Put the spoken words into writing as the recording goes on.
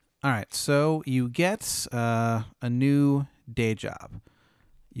All right, so you get a new day job.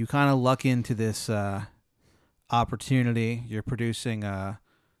 You kind of luck into this opportunity. You're producing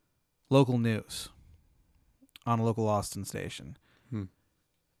local news on a local Austin station. Hmm.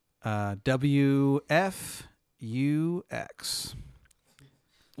 WFUX.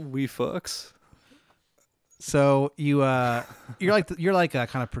 We fucks. So you're kind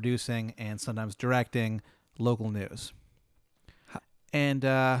of producing and sometimes directing local news. And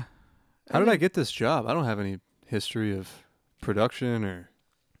How did I get this job? I don't have any history of production or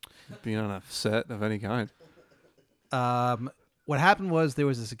being on a set of any kind. What happened was there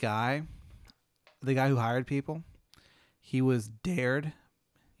was this guy, the guy who hired people. He was dared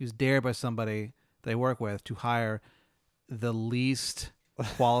by somebody they work with to hire the least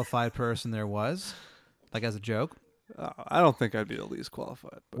qualified person there was, like as a joke. I don't think I'd be the least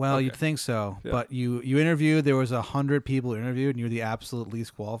qualified. But Well, okay. you'd think so, Yeah. but you interviewed. There was 100 people interviewed, and you're the absolute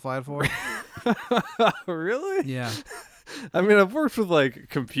least qualified for it. Really? Yeah. I mean, I've worked with like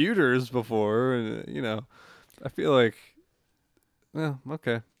computers before, and I feel like, well,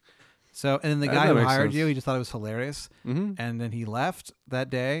 okay. So, and then the That guy who makes hired sense. you, he just thought it was hilarious, Mm-hmm. and then he left that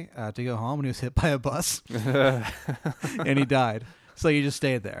day to go home, and he was hit by a bus, and he died. So you just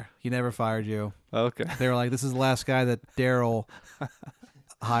stayed there. He never fired you. Okay. They were like, "This is the last guy that Daryl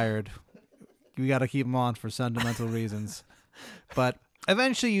hired. We got to keep him on for sentimental reasons." But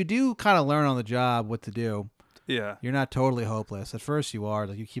eventually, you do kind of learn on the job what to do. Yeah. You're not totally hopeless. At first, you are.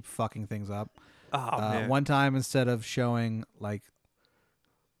 Like you keep fucking things up. Oh man. One time, instead of showing like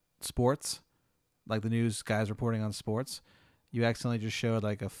sports, like the news guys reporting on sports, you accidentally just showed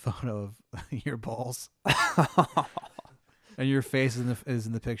like a photo of your balls, and your face is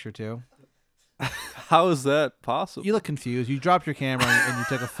in the picture too. How is that possible? You look confused. You dropped your camera and you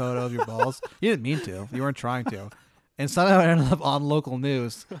took a photo of your balls. You didn't mean to. You weren't trying to. And somehow it ended up on local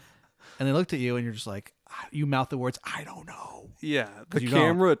news. And they looked at you and you're just like, you mouth the words, "I don't know." Yeah, the You don't.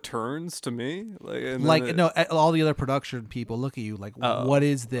 camera turns to me, and Like, then no, all the other production people look at you like, Oh, what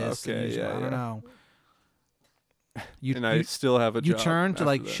is this? okay, And you just go, yeah, I don't yeah. know. You, and I you, still have a you job. turn to after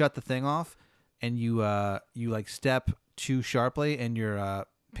like that. shut the thing off and you like step too sharply and your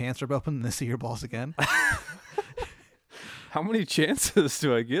pants rip open and they see your balls again. How many chances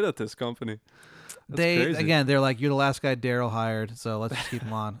do I get at this company? That's crazy. They're like, "You're the last guy Daryl hired, so let's just keep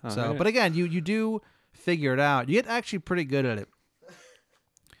him on." All So, right. but again, you do figure it out. You get actually pretty good at it.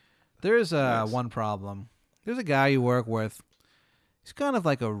 There's Nice. one problem. There's a guy you work with. He's kind of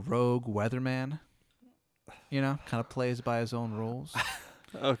like a rogue weatherman. Kind of plays by his own rules.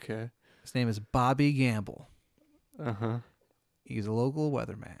 Okay. His name is Bobby Gamble. Uh-huh. He's a local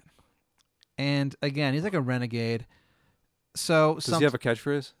weatherman. And again, he's like a renegade. So Does he have a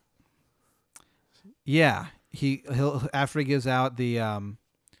catchphrase? yeah, he'll after he gives out the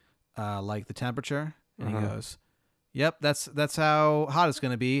like the temperature, and he Uh-huh. goes, "Yep, that's how hot it's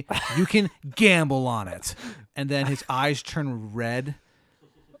gonna be. You can gamble on it." And then his eyes turn red,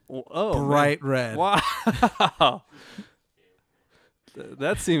 Oh, bright red. man. Wow.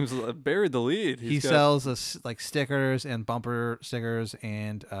 That seems buried the lead. He sells us like stickers and bumper stickers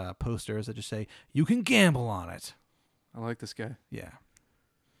and posters that just say, "You can gamble on it." I like this guy. Yeah,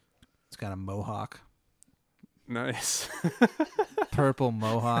 it's got a mohawk, Nice. purple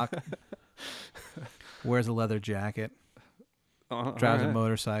mohawk. Wears a leather jacket. Drives a Alright.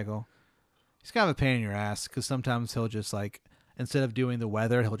 motorcycle. He's kind of a pain in your ass because sometimes he'll just like, instead of doing the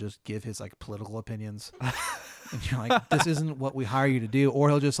weather, he'll just give his like political opinions. And you're like, this isn't what we hire you to do. Or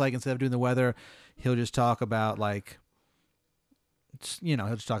he'll just like, instead of doing the weather, he'll just talk about like, he'll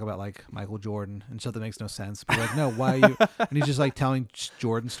just talk about like Michael Jordan and stuff that makes no sense. But like, no, why are you? And he's just like telling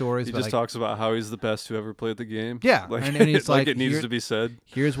Jordan stories. He but, just like, talks about how he's the best who ever played the game. Yeah, Like, and he's like, it needs here- to be said.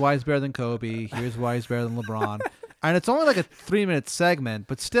 Here's why he's better than Kobe. Here's why he's better than LeBron. And it's only like a 3-minute segment,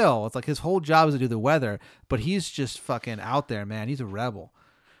 but still, it's like his whole job is to do the weather. But he's just fucking out there, man. He's a rebel.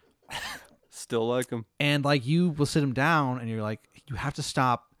 Still like him. And like you will sit him down, and you're like, you have to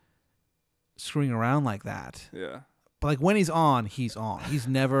stop screwing around like that. Yeah. But like when he's on, he's on. He's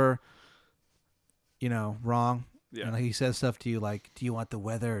never, wrong. Yeah. And like, he says stuff to you like, "Do you want the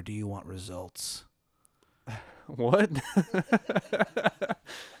weather or do you want results?" What?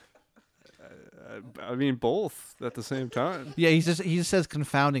 I mean, both at the same time. Yeah, he just says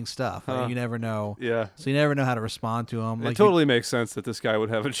confounding stuff. Like, Huh. you never know. Yeah. So you never know how to respond to him. Like It totally makes sense that this guy would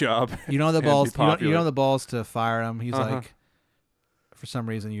have a job. you don't have the and be balls. You don't popular. have the balls to fire him. He's Uh-huh. like, for some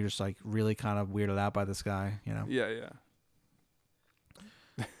reason, you're just like really kind of weirded out by this guy. Yeah.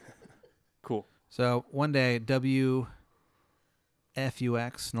 Cool. So one day, WFUX,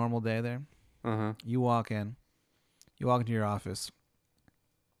 normal day there. Uh-huh. You walk into your office.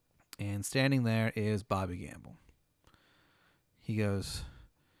 And standing there is Bobby Gamble. He goes,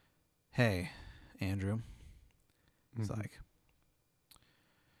 "Hey, Andrew." He's like,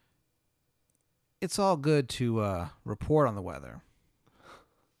 "It's all good to report on the weather.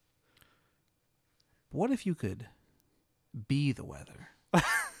 What if you could be the weather?"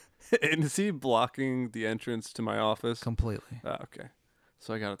 And is he blocking the entrance to my office? Completely. Okay.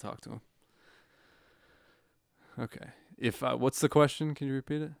 So I got to talk to him. Okay. If what's the question? Can you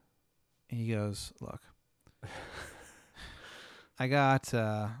repeat it? He goes, "Look, I got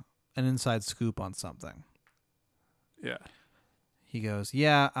an inside scoop on something." Yeah. He goes,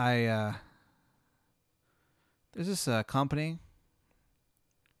 "Yeah, there's this company.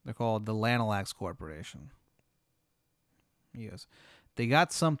 They're called the Lanalax Corporation." He goes, "They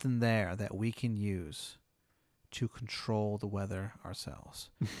got something there that we can use to control the weather ourselves.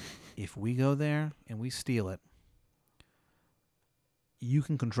 If we go there and we steal it, you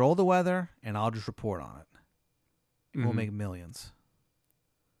can control the weather and I'll just report on it. We'll make millions."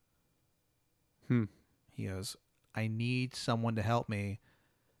 He goes, "I need someone to help me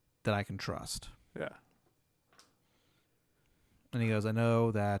that I can trust." Yeah. And he goes, "I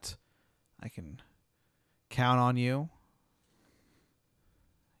know that I can count on you.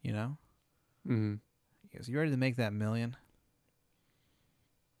 You know?" Mm-hmm. He goes, "You ready to make that million?"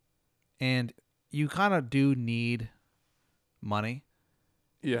 And you kind of do need money.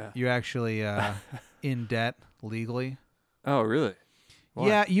 Yeah. You're actually in debt legally. Oh, really? Why?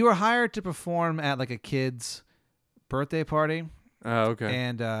 Yeah, you were hired to perform at like a kid's birthday party. Oh, okay.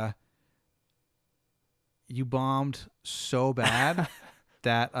 And you bombed so bad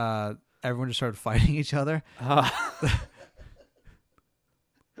that everyone just started fighting each other.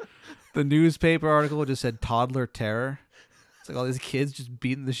 The newspaper article just said toddler terror. It's like all these kids just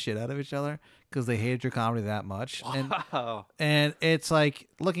beating the shit out of each other because they hated your comedy that much. Wow. And it's like,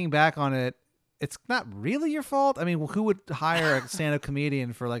 looking back on it, it's not really your fault. I mean, who would hire a stand-up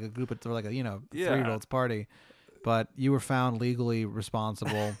comedian for like a group of, for like a, 3-year-olds party? But you were found legally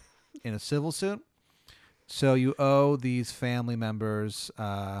responsible in a civil suit. So you owe these family members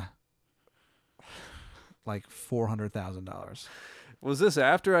like $400,000. Was this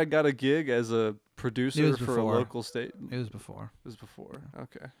after I got a gig as a producer for a before. local state? It was before. It was before.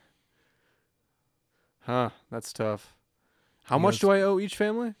 Okay. Huh. That's tough. How He much goes- do I owe each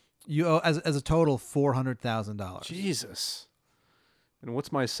family? You owe as a total $400,000. Jesus. And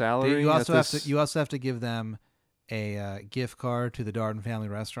what's my salary? You also have to give them a gift card to the Darden family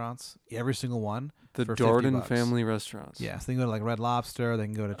restaurants. Every single one. The for Darden $50. family restaurants. Yeah, so they can go to like Red Lobster. They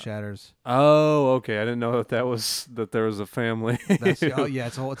can go to Cheddar's. Oh, okay. I didn't know that there was a family. That's yeah.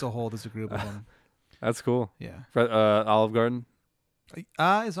 It's a whole. There's a group of them. That's cool. Yeah. Olive Garden.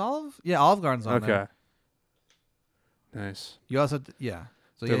 Is Olive? Yeah, Olive Garden's on there. Okay. Nice. You also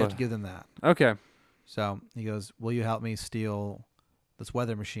So you have to give them that. Okay. So he goes, "Will you help me steal this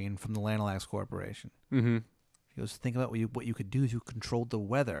weather machine from the Lanalax Corporation?" Mm-hmm. He goes, "Think about what you could do to control the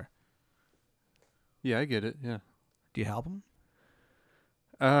weather." Yeah, I get it. Yeah. Do you help him?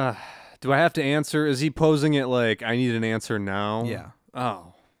 Do I have to answer? Is he posing it like I need an answer now? Yeah.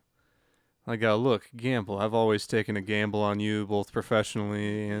 Oh. I go, look, Gamble. I've always taken a gamble on you, both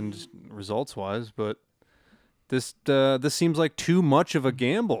professionally and results-wise, but this seems like too much of a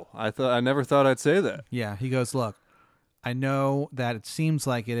gamble. I never thought I'd say that. Yeah. He goes, "Look, I know that it seems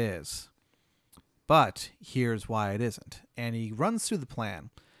like it is, but here's why it isn't." And he runs through the plan.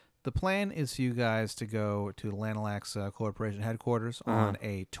 The plan is for you guys to go to Lanalax Corporation headquarters on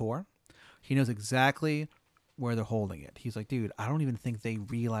a tour. He knows exactly where they're holding it. He's like, "Dude, I don't even think they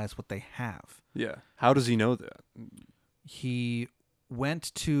realize what they have." Yeah. How does he know that? He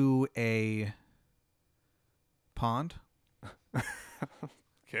went to a pond.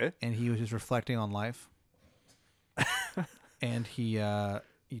 Okay. And he was just reflecting on life. And he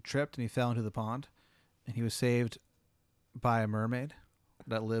tripped and he fell into the pond. And he was saved by a mermaid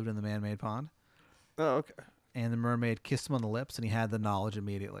that lived in the man-made pond. Oh, okay. And the mermaid kissed him on the lips, and he had the knowledge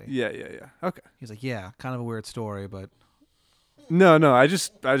immediately. Yeah. Okay. He's like, "Yeah, kind of a weird story, but..." No. I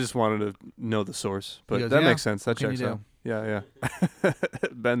just wanted to know the source, but He goes, that "Yeah, makes sense. That what can checks you out. Yeah.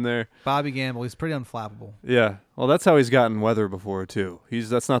 Been there. Bobby Gamble, he's pretty unflappable. Yeah. Well, that's how he's gotten weather before too.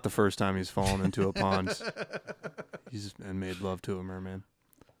 That's not the first time he's fallen into a pond. And made love to a merman.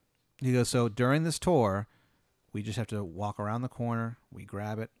 He goes, "So during this tour, we just have to walk around the corner. We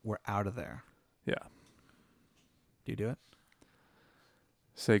grab it. We're out of there." Yeah. Do you do it?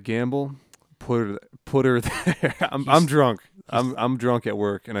 Say, Gamble, put her there. I'm drunk. I'm drunk at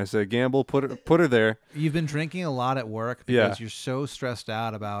work, and I say, Gamble, put her there. You've been drinking a lot at work because you're so stressed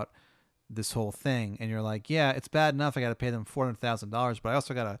out about this whole thing, and you're like, yeah, it's bad enough I got to pay them $400,000, but I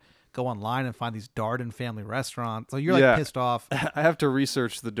also got to go online and find these Darden family restaurants. So you're like pissed off. I have to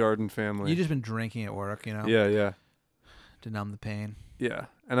research the Darden family. You've just been drinking at work, you know? Yeah. To numb the pain. Yeah.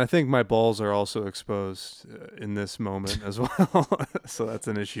 And I think my balls are also exposed in this moment as well. So that's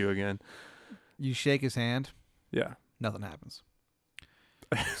an issue again. You shake his hand. Yeah. Nothing happens.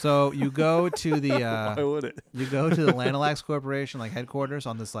 So you go to the why would it? You go to the Lanalax Corporation like headquarters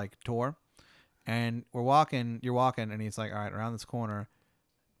on this like tour, and you're walking, and he's like, all right, around this corner,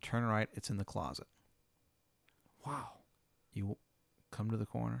 turn right, it's in the closet. Wow. You come to the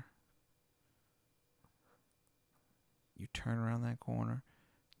corner. You turn around that corner.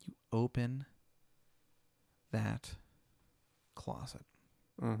 You open that closet.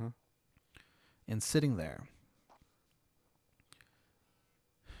 Uh-huh. And sitting there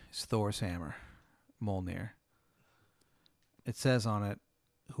is Thor's hammer, Mjolnir. It says on it,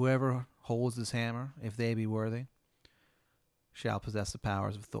 whoever holds this hammer, if they be worthy, shall possess the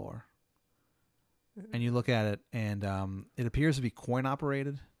powers of Thor. And you look at it, and it appears to be coin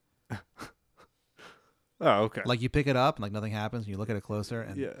operated. Oh, okay. Like you pick it up, and like nothing happens, and you look at it closer,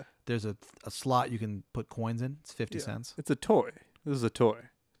 and yeah. there's a slot you can put coins in. It's 50 cents. It's a toy. This is a toy.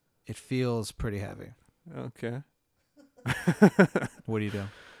 It feels pretty heavy. Okay. What do you do?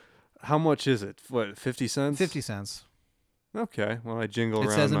 How much is it? What, 50 cents? 50 cents. Okay. Well, I jingle It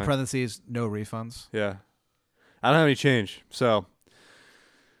around. says in parentheses, no refunds. Yeah. I don't have any change, so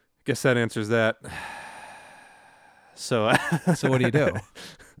I guess that answers that. So what do you do?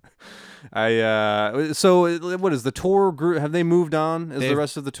 So what is the tour group? Have they moved on? Is the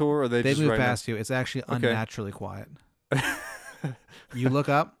rest of the tour? Or are they they've just moved right past you. It's actually unnaturally quiet. You look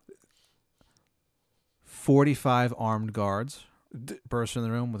up. 45 armed guards burst in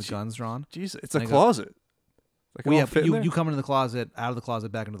the room with guns drawn. Jeez, it's a closet. You come into the closet, out of the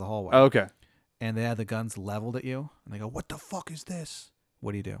closet, back into the hallway. Oh, okay. And they have the guns leveled at you, and they go, "What the fuck is this?"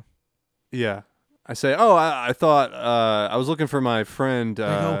 What do you do? Yeah, I say, "Oh, I thought I was looking for my friend." They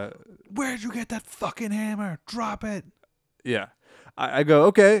go, "Where'd you get that fucking hammer? Drop it!" Yeah, I go,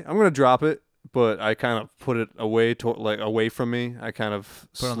 "Okay, I'm gonna drop it," but I kind of put it away away from me. I kind of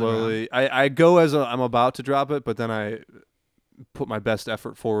slowly. I go as I'm about to drop it, but then I put my best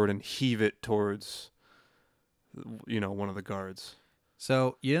effort forward and heave it towards, one of the guards.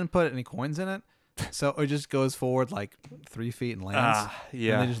 So you didn't put any coins in it, so it just goes forward like 3 feet and lands.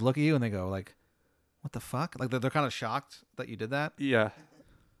 Yeah. And they just look at you and they go like, "What the fuck?" Like they're kind of shocked that you did that. Yeah.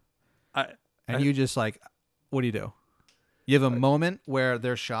 You just like, what do you do? You have a moment where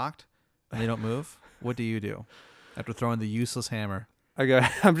they're shocked and they don't move. What do you do after throwing the useless hammer?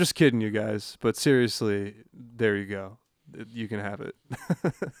 I'm just kidding you guys, but seriously, there you go. You can have it.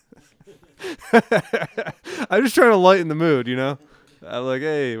 I'm just trying to lighten the mood, I'm like,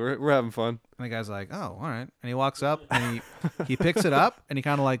 hey, we're having fun. And the guy's like, "Oh, all right." And he walks up and he picks it up and he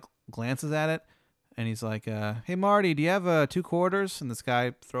kind of like glances at it and he's like, "Hey Marty, do you have 2 quarters?" And this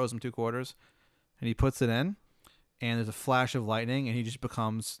guy throws him 2 quarters and he puts it in and there's a flash of lightning and he just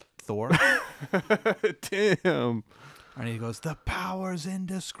becomes Thor. Damn. And he goes, "The power's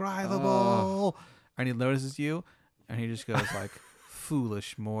indescribable." And he notices you and he just goes like,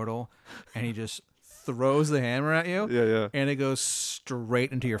 "Foolish mortal." And he just throws the hammer at you. Yeah. And it goes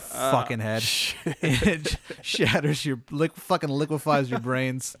straight into your fucking head. It shatters fucking liquefies your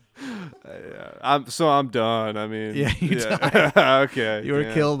brains. I'm done. I mean, you died. Okay. You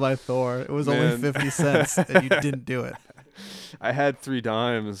were killed by Thor. It was only 50 cents and you didn't do it. I had 3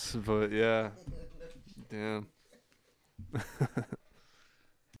 dimes, but yeah. Damn.